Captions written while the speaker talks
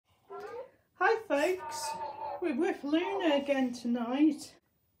folks, we're with Loona again tonight,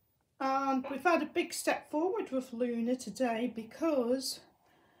 and we've had a big step forward with Loona today because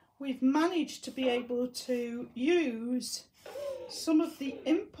we've managed to be able to use some of the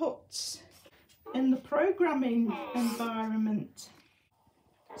inputs in the programming environment.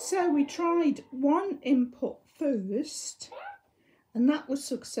 So we tried one input first and that was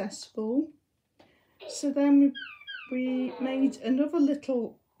successful. So then we made another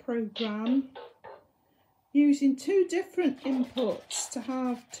little program using two different inputs to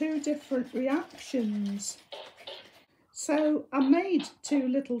have two different reactions. So I made two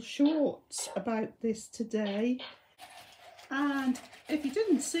little shorts about this today, and if you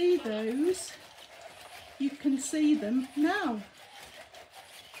didn't see those, you can see them now.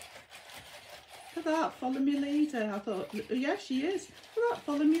 Look at that, follow me leader. I thought, yeah, she is. Look at that,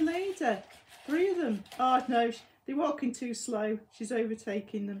 follow me leader. 3 of them. Oh no, they're walking too slow. She's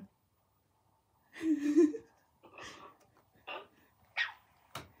overtaking them.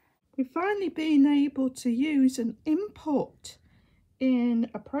 We've finally been able to use an input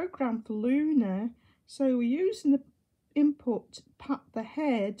in a program for Loona. So we're using the input to pat the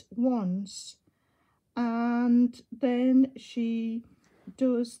head once, and then she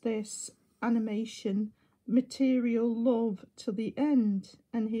does this animation, material love, to the end,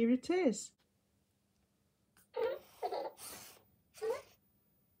 and here it is.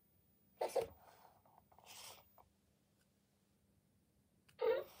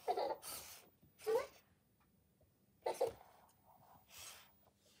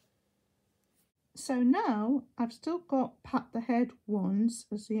 So now I've still got pat the head once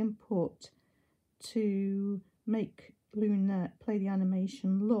as the input to make Loona play the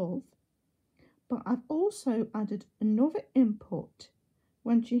animation love, but I've also added another input.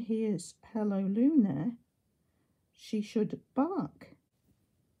 When she hears hello Loona, she should bark.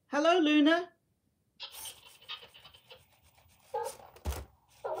 Hello Loona.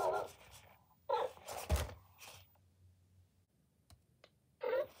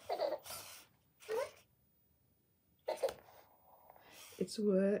 It's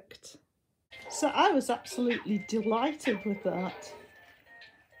worked. So I was absolutely delighted with that,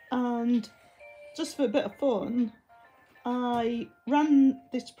 and just for a bit of fun I ran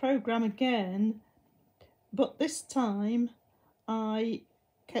this program again, but this time I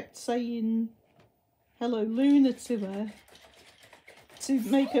kept saying hello Loona to her to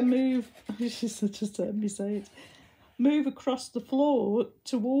make her move. She's just heard me say it. Move across the floor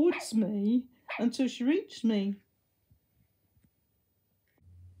towards me until she reached me.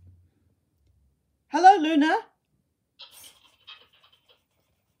 Hello Loona.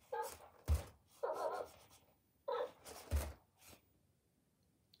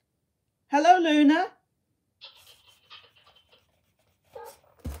 Hello Loona.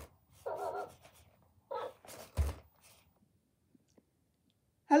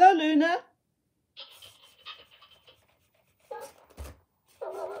 Hello Loona.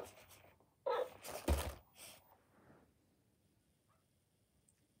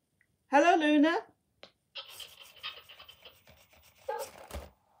 Hello Loona.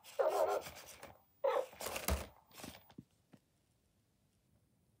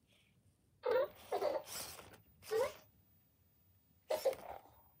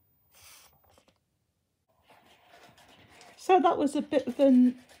 So that was a bit of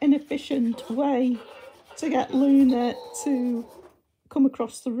an inefficient way to get Loona to come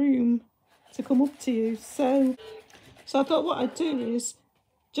across the room to come up to you. So I thought what I'd do is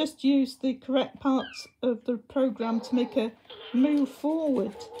just use the correct parts of the program to make her move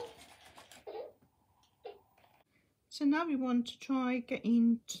forward. So now we want to try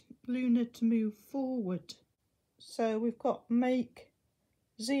getting Loona to move forward. So we've got make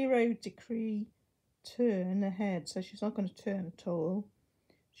 0 degree turn ahead, so she's not going to turn at all.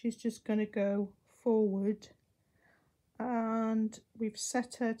 She's just going to go forward, and we've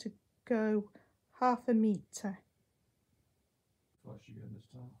set her to go 0.5 metre. What's she going this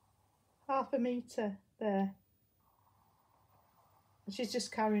time? 0.5 metre there. And she's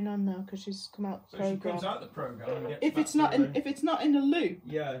just carrying on now because she's come out the program. She comes out the program and gets if it's not in a loop,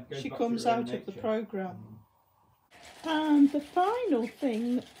 yeah, she comes out of the program. And the final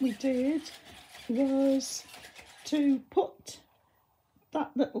thing we did was to put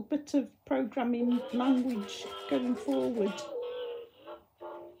that little bit of programming language going forward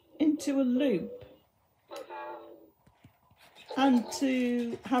into a loop, and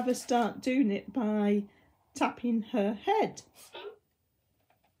to have her start doing it by tapping her head.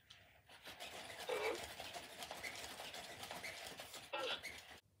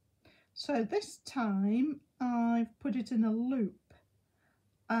 So this time I've put it in a loop,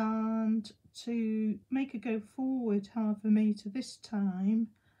 and And to make her go forward half a metre this time,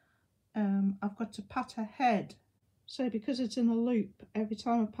 I've got to pat her head. So because it's in a loop, every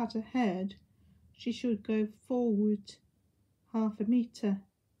time I pat her head, she should go forward half a metre.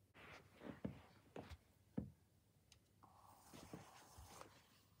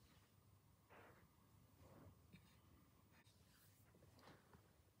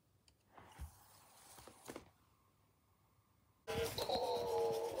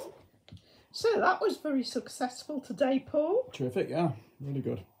 So that was very successful today, Paul. Terrific, yeah, really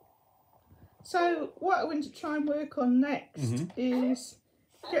good. So what I want to try and work on next is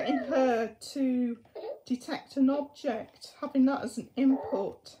getting her to detect an object, having that as an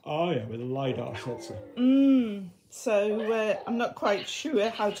input. Oh yeah, with a LiDAR sensor. So I'm not quite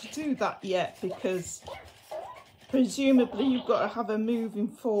sure how to do that yet, because presumably you've got to have her moving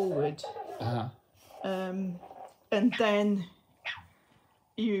forward. And then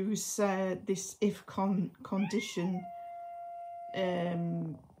use this if condition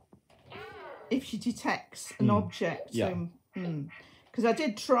if she detects an object. Yeah. Because I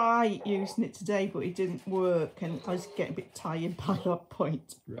did try using it today, but it didn't work, and I was getting a bit tired by that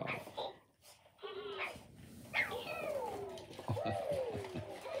point. Right.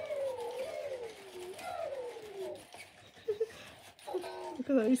 Look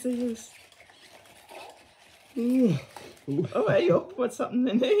at those ears. Ooh. Oh, hey up, what's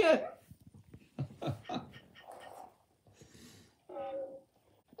happening here?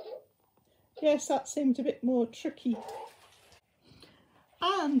 Yes, that seemed a bit more tricky.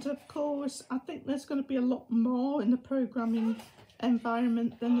 And of course, I think there's going to be a lot more in the programming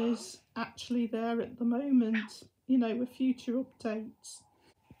environment than is actually there at the moment, you know, with future updates.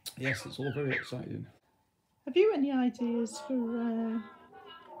 Yes, it's all very exciting. Have you any ideas for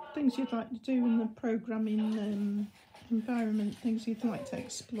things you'd like to do in the programming environment, things you'd like to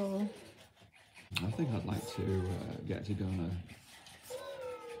explore? I think I'd like to get to go on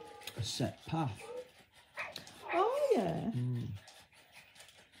a set path. Oh yeah.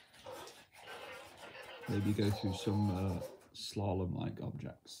 Maybe go through some slalom-like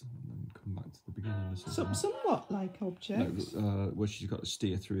objects and then come back to the beginning. Somewhat like objects. No, where she's got to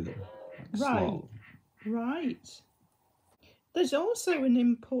steer through them. Like Right. slalom. Right. There's also an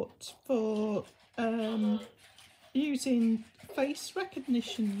input for using face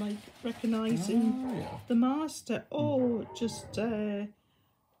recognition, like recognising the master, or just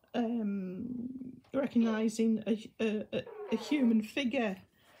recognising a human figure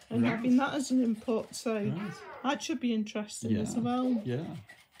and having that as an input. So that should be interesting as well. Yeah.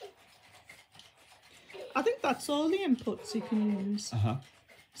 I think that's all the inputs you can use.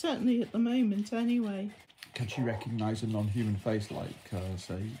 Certainly at the moment, anyway. Can she recognise a non-human face, like,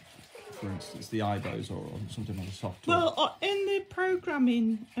 say, for instance, the eyebrows or something on the software? Well, in the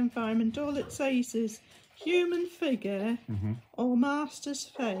programming environment, all it says is human figure or master's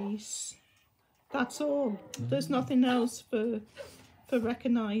face. That's all. There's nothing else for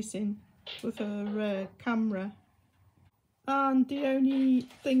recognising with her camera. And the only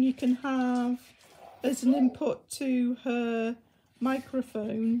thing you can have as an input to her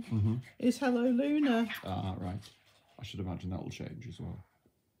microphone is Hello Loona. Ah, right. I should imagine that will change as well.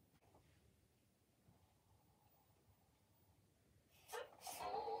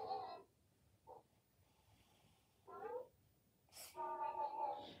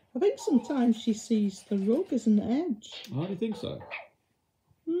 I think sometimes she sees the rug as an edge. Oh, do you think so?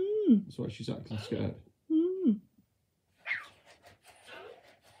 That's why she's acting scared.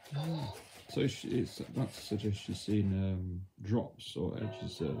 So that suggests she's seen drops or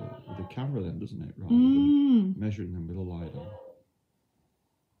edges with the camera then, doesn't it? Rather than measuring them with a LiDAR.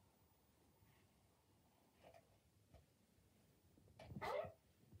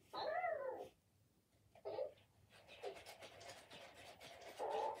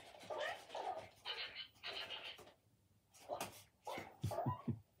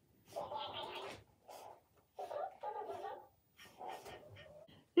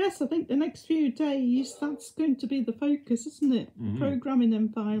 Yes, I think the next few days that's going to be the focus, isn't it? The programming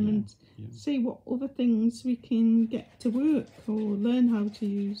environment. Yeah. See what other things we can get to work or learn how to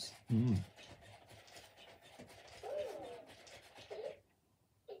use.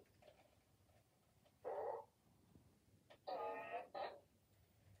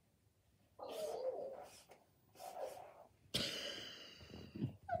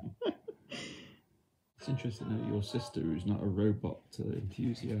 It's interesting that your sister, who's not a robot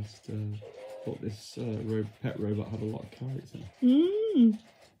enthusiast, thought this pet robot had a lot of character.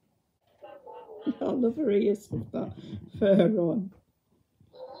 I love her ears with that fur on.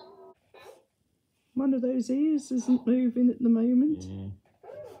 One of those ears isn't moving at the moment.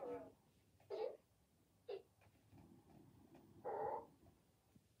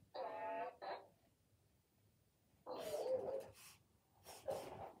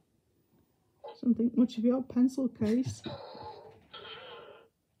 don't think much of your pencil case.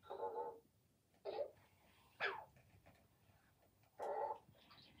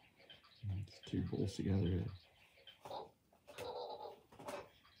 It's two balls together here.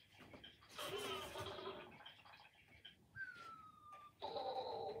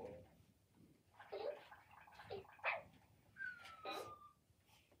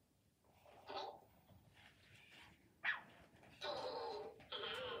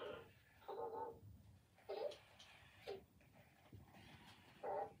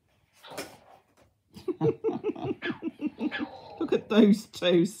 Look at those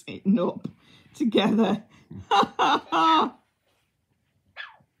two sitting up together.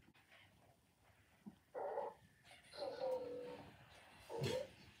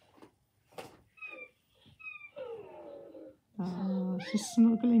 Oh, she's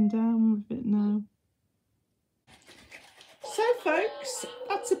snuggling down with it now. So folks,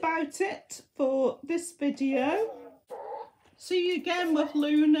 that's about it for this video. See you again with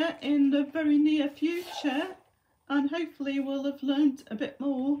Loona in the very near future, and hopefully we'll have learned a bit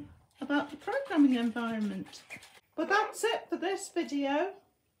more about the programming environment. But that's it for this video.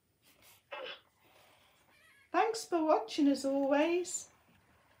 Thanks for watching as always,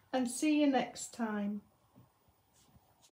 and see you next time.